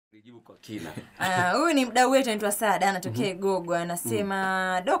nilijibu kwa kina. Huyu ni mdau wetu anaitwa Saada, anatokea Gogo,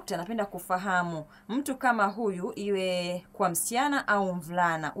 anasema Dokta, napenda kufahamu mtu kama huyu, iwe kwa msichana au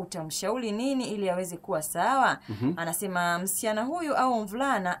mvulana, utamshauri nini ili aweze kuwa sawa? Anasema msichana huyu au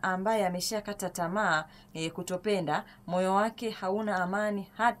mvulana ambaye ameshakata tamaa kutopenda, moyo wake hauna amani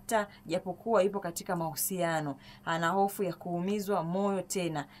hata japokuwa yupo katika mahusiano, ana hofu ya kuumizwa moyo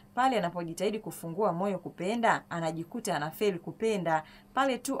tena. Pale anapojitahidi kufungua moyo kupenda, anajikuta anafeli kupenda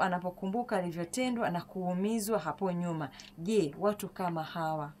pale tu anapokumbuka alivyotendwa na kuumizwa hapo nyuma. Je, watu kama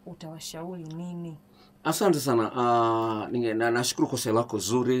hawa utawashauri nini? Asante sana. Nashukuru kwa swali lako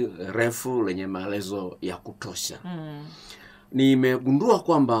zuri, refu, lenye maelezo ya kutosha. Nimegundua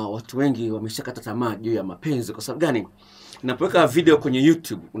kwamba watu wengi wameshakata tamaa juu ya mapenzi. Kwa sababu gani? Napoweka video kwenye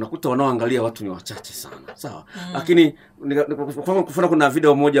YouTube unakuta wanaoangalia watu ni wachache sana. Sawa? Lakini kwa kuna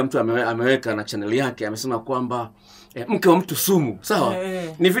video moja mtu ameweka na channel yake, amesema kwamba mke wa mtu sumu. Sawa?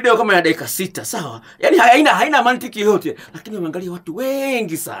 Ni video kama ya dakika 6. Sawa? Yaani haina mantiki yote, lakini wameangalia watu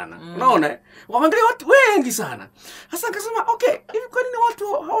wengi sana. Unaona? Wameangalia watu wengi sana. Sasa akasema okay, hivi kwa nini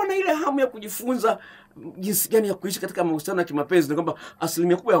watu hawana ile hamu ya kujifunza jinsi gani ya kuishi katika mahusiano ya kimapenzi? Ni kwamba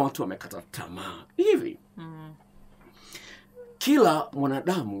asilimia kubwa ya watu wamekata tamaa. Hivi kila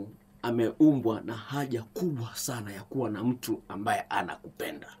mwanadamu ameumbwa na haja kubwa sana ya kuwa na mtu ambaye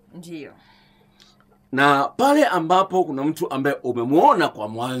anakupenda. Ndio. Na pale ambapo kuna mtu ambaye umemuona kwa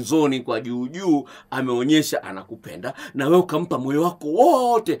mwanzoni kwa juu ameonyesha anakupenda, na wewe ukampa moyo wako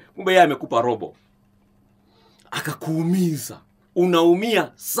wote, kumbe yeye amekupa robo, akakuumiza,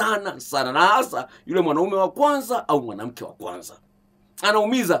 unaumia sana sana. Na hasa yule mwanaume wa kwanza au mwanamke wa kwanza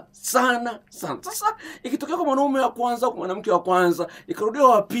anaumiza sana sana. Sasa ikitokea kwa mwanaume wa kwanza au mwanamke wa kwanza, ikarudia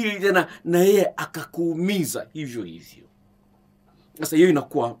wa pili tena na yeye akakuumiza hivyo hivyo, sasa hiyo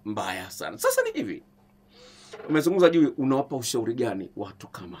inakuwa mbaya sana. Sasa ni hivi, umezungumza juu unawapa ushauri gani watu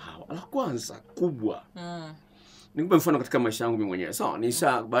kama hawa? La kwanza kubwa, nikupe mfano katika maisha yangu mimi mwenyewe.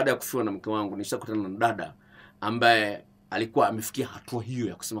 Sawa, baada ya kufiwa na mke wangu, nishakutana na dada ambaye alikuwa amefikia hatua hiyo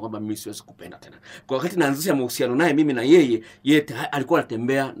ya kusema kwamba mimi siwezi kupenda tena. Kwa wakati naanzisha mahusiano naye, mimi na yeye alikuwa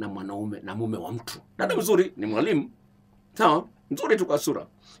anatembea na mwanaume na mume wa mtu. Dada mzuri, ni mwalimu. Sawa, mzuri tu kwa sura.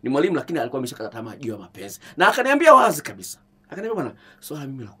 Ni mwalimu, lakini alikuwa ameshakata tamaa juu ya mapenzi. Na akaniambia wazi kabisa. Akaniambia bwana, swala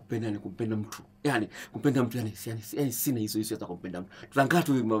mimi la kupenda ni kumpenda mtu. Yaani kumpenda mtu yani sina hizo hata kumpenda mtu. Tutangaa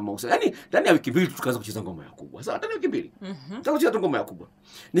tu mahusiano. Yaani ndani ya wiki mbili tukaanza kucheza ngoma ya kubwa. Sawa, ndani ya wiki mbili. Tukaanza kucheza ngoma ya kubwa.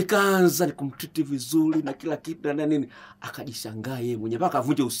 Nikaanza nikumtreat vizuri na kila kitu na nini. Akajishangaa yeye mwenyewe mpaka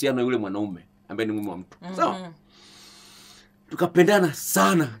avunje uhusiano na yule mwanaume ambaye ni mume wa mtu. Sawa? Tukapendana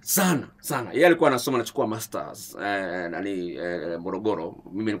sana sana sana. Yeye alikuwa anasoma anachukua masters Morogoro.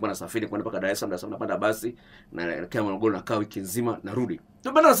 Mimi nilikuwa nasafiri kwenda mpaka Dar es Salaam, napanda basi na kama Morogoro nakaa wiki nzima narudi.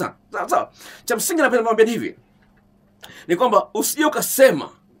 Tupendana sana. Sawa. Cha msingi napenda kumwambia hivi, ni kwamba usije ukasema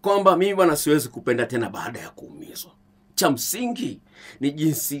kwamba mimi bwana siwezi kupenda tena baada ya kuumizwa. Cha msingi ni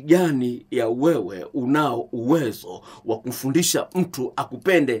jinsi gani ya wewe unao uwezo wa kumfundisha mtu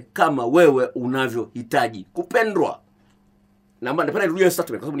akupende kama wewe unavyohitaji kupendwa. Na napenda nirudie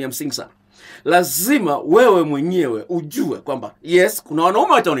statement kwa sababu ni ya msingi sana. Lazima wewe mwenyewe ujue kwamba yes, kuna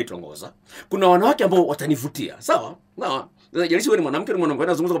wanaume watanitongoza, kuna wanawake ambao watanivutia. Sawa? Sawa. Jalishi wewe ni mwanamke, ni mwanamke,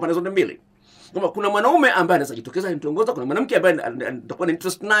 anazungumza kwa pande zote mbili. Kama kuna mwanaume ambaye anaweza jitokeza anitongoza, kuna mwanamke ambaye nitakuwa na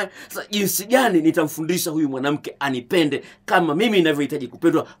interest naye. Sasa jinsi gani nitamfundisha huyu mwanamke anipende kama mimi ninavyohitaji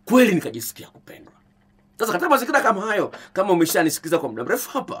kupendwa, kweli nikajisikia kupendwa. Sasa katika mazingira kama hayo, kama umeshanisikiza kwa muda mrefu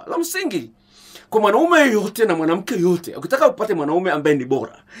hapa, la msingi kwa mwanaume yote na mwanamke yote, ukitaka upate mwanaume ambaye ni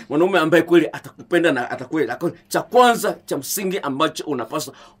bora, mwanaume ambaye kweli atakupenda na atakweli, cha kwanza cha msingi ambacho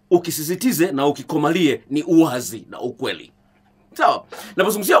unapaswa ukisisitize na ukikomalie ni uwazi na ukweli. Sawa?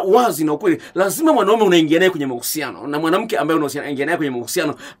 Napozungumzia uwazi na ukweli, lazima mwanaume unaingia naye kwenye mahusiano na mwanamke ambaye unaingia naye kwenye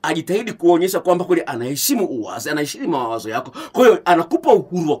mahusiano ajitahidi kuonyesha kwamba kweli anaheshimu uwazi, anaheshimu mawazo yako. Kwa hiyo anakupa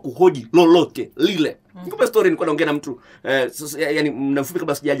uhuru wa kuhoji lolote lile. Nikupe story, nilikuwa naongea na mtu yani mnafupi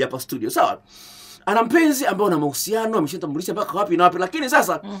kabla sijaja hapa studio. Sawa? Ana mpenzi ambaye ana mahusiano, ameshatambulisha mpaka wapi na wapi, lakini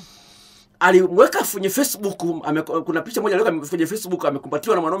sasa aliweka kwenye Facebook, kuna picha moja aliweka kwenye Facebook,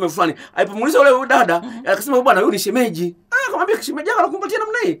 amekumbatiwa na mwanaume fulani. Alipomuuliza yule dada, akasema bwana huyu ni shemeji. Akamwambia shemeji yako anakumbatia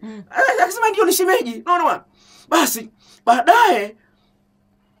namna hii? Akasema ndio ni shemeji. Unaona? Basi baadaye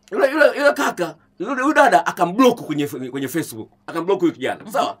yule kaka, yule dada akamblock kwenye Facebook. Akamblock huyo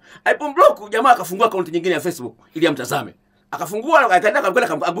kijana. Sawa? Alipomblock jamaa akafungua account nyingine ya Facebook ili amtazame. Akafungua akaenda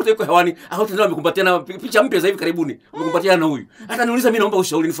akakuta yuko hewani, akautazama amekumbatiana picha mpya za hivi karibuni. Amekumbatiana na huyu. Hata niuliza mimi naomba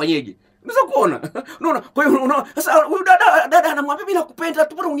ushauri nifanyeje? Unaweza kuona. Unaona? Kwa hiyo unaona sasa huyu dada anamwambia mimi nakupenda,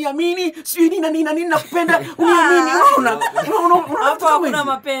 tu bora uniamini, sio nini nakupenda, uniamini. Unaona? Hapo hakuna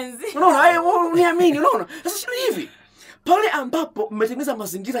mapenzi. Unaona? Uniamini, unaona? Sasa sio hivi. pale ambapo mmetengeneza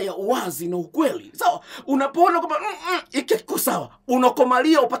mazingira ya uwazi na ukweli. Sawa? Unapoona kwamba hiki kiko sawa,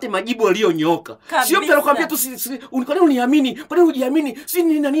 unakomalia upate majibu yaliyonyooka. Sio mtu anakuambia tu kwa nini uniamini? Kwa nini hujiamini? Si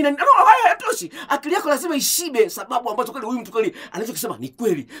nini na nini? Haya hatoshi. Akili yako lazima ishibe sababu ambazo kweli huyu mtu kweli anachokisema ni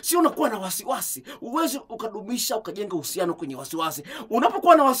kweli. Sio unakuwa na wasiwasi. Uweze ukadumisha ukajenga uhusiano kwenye wasiwasi.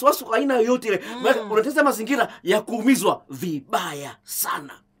 Unapokuwa na wasiwasi kwa aina yoyote ile, unatengeneza mazingira ya kuumizwa vibaya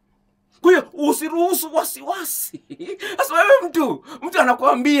sana. Kwa hiyo usiruhusu wasiwasi. Sasa wewe mtu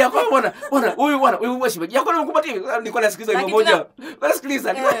anakuambia kwa bwana huyu shemeji yako anakupatia. Nilikuwa nasikiliza hiyo moja.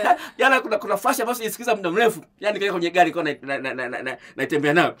 Nasikiliza. Yana kuna flash ambayo sisikiliza muda mrefu. Yaani kaja kwenye gari kwa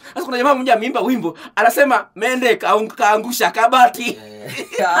naitembea nayo. Sasa kuna jamaa mmoja ameimba wimbo, anasema mende kaangusha kabati.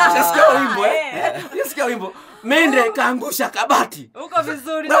 Unasikia wimbo unasikia wimbo. Mende kaangusha kabati. Uko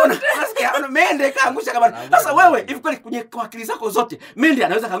vizuri. Unasikia mende kaangusha kabati. Sasa wewe hivi kweli kwenye akili zako zote mende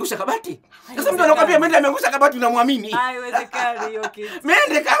anaweza kaangusha kabati? Sasa mtu anakuambia mende ameangusha kabati, unamwamini? Haiwezekani hiyo kitu.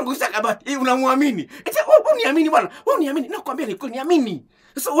 Mende kaangusha kabati, unamwamini? Eti wewe uniamini bwana? Wewe uniamini? Nakwambia ni kweli niamini.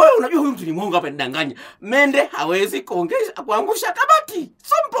 Sasa wewe unajua huyu mtu ni mwongo hapa, nidanganya. Mende hawezi kuangusha kabati.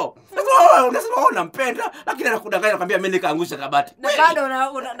 Simple. Sasa wewe unasema unampenda lakini anakudanganya, anakuambia mende kaangusha kabati. Na bado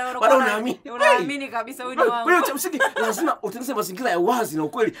unaamini kabisa huyu ni wangu. Wewe cha msingi lazima utengeneze mazingira ya wazi na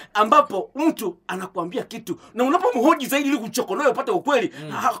ukweli ambapo mtu anakuambia kitu na unapomhoji zaidi ili kuchokonoa upate ukweli,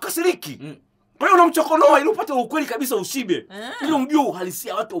 hakasiriki. Kwa hiyo unamchokonoa ili upate ukweli kabisa, ushibe. Ili umjue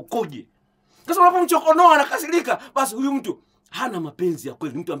uhalisia watu ukoje. Sasa unapomchokonoa anakasirika, basi huyu mtu hana mapenzi ya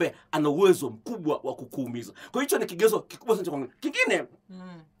kweli, mtu ambaye ana uwezo mkubwa wa kukuumiza. Kwa hiyo hicho ni kigezo kikubwa sana cha kwangu. Kingine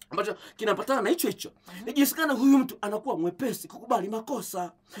ambacho kinapatana na hicho ni jinsi gani huyu mtu anakuwa mwepesi kukubali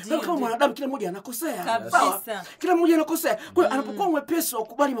makosa. Kama mwanadamu kila mmoja anakosea. Kabisa. Kila mmoja anakosea. Kwa hiyo anapokuwa mwepesi wa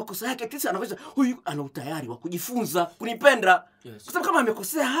kukubali makosa yake, kisha anaweza huyu ana utayari wa kujifunza, kunipenda. Kwa sababu kama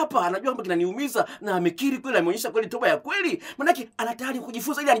amekosea hapa, anajua kwamba kinaniumiza na amekiri kweli, ameonyesha kweli toba ya kweli, maana yake ana tayari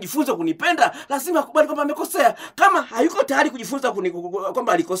kujifunza ili anijifunze kunipenda, lazima akubali kwamba amekosea. Kama hayuko tayari kujifunza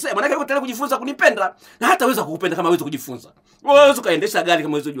kwamba alikosea, maana yake hayuko tayari kujifunza kunipenda, na hataweza kukupenda kama hawezi kujifunza. Wewe ukaendesha gari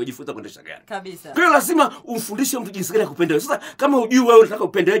kama hawezi kujifunza kuendesha gari. Kabisa. Kwa hiyo lazima umfundishe mtu jinsi gani ya kupenda. Sasa kama hujui wewe unataka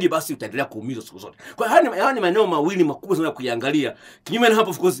upendeje, basi utaendelea kuumizwa siku zote. Kwa hiyo haya ni maeneo mawili makubwa sana ya kuiangalia. Kinyume na hapo,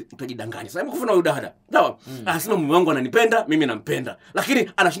 of course utajidanganya. Sasa mkufuna huyu dada. Sawa? Anasema mume wangu ananipenda, mimi nampenda.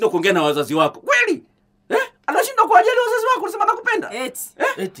 Lakini anashindwa kuongea na wazazi wako. Kweli? Anashindwa kuwajali wazazi wako, unasema nakupenda?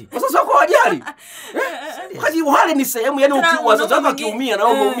 Eti. Wazazi wako hawajali. Kaji wale ni sehemu, yani wazazi wako wakiumia na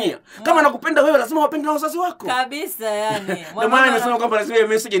wewe umeumia. Kama anakupenda wewe lazima wapende na wazazi wako. Kabisa yani. Ndio maana nimesema kwamba lazima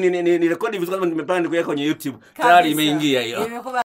message ni record vitu kama nimepanda kuweka kwenye YouTube. Tayari imeingia hiyo.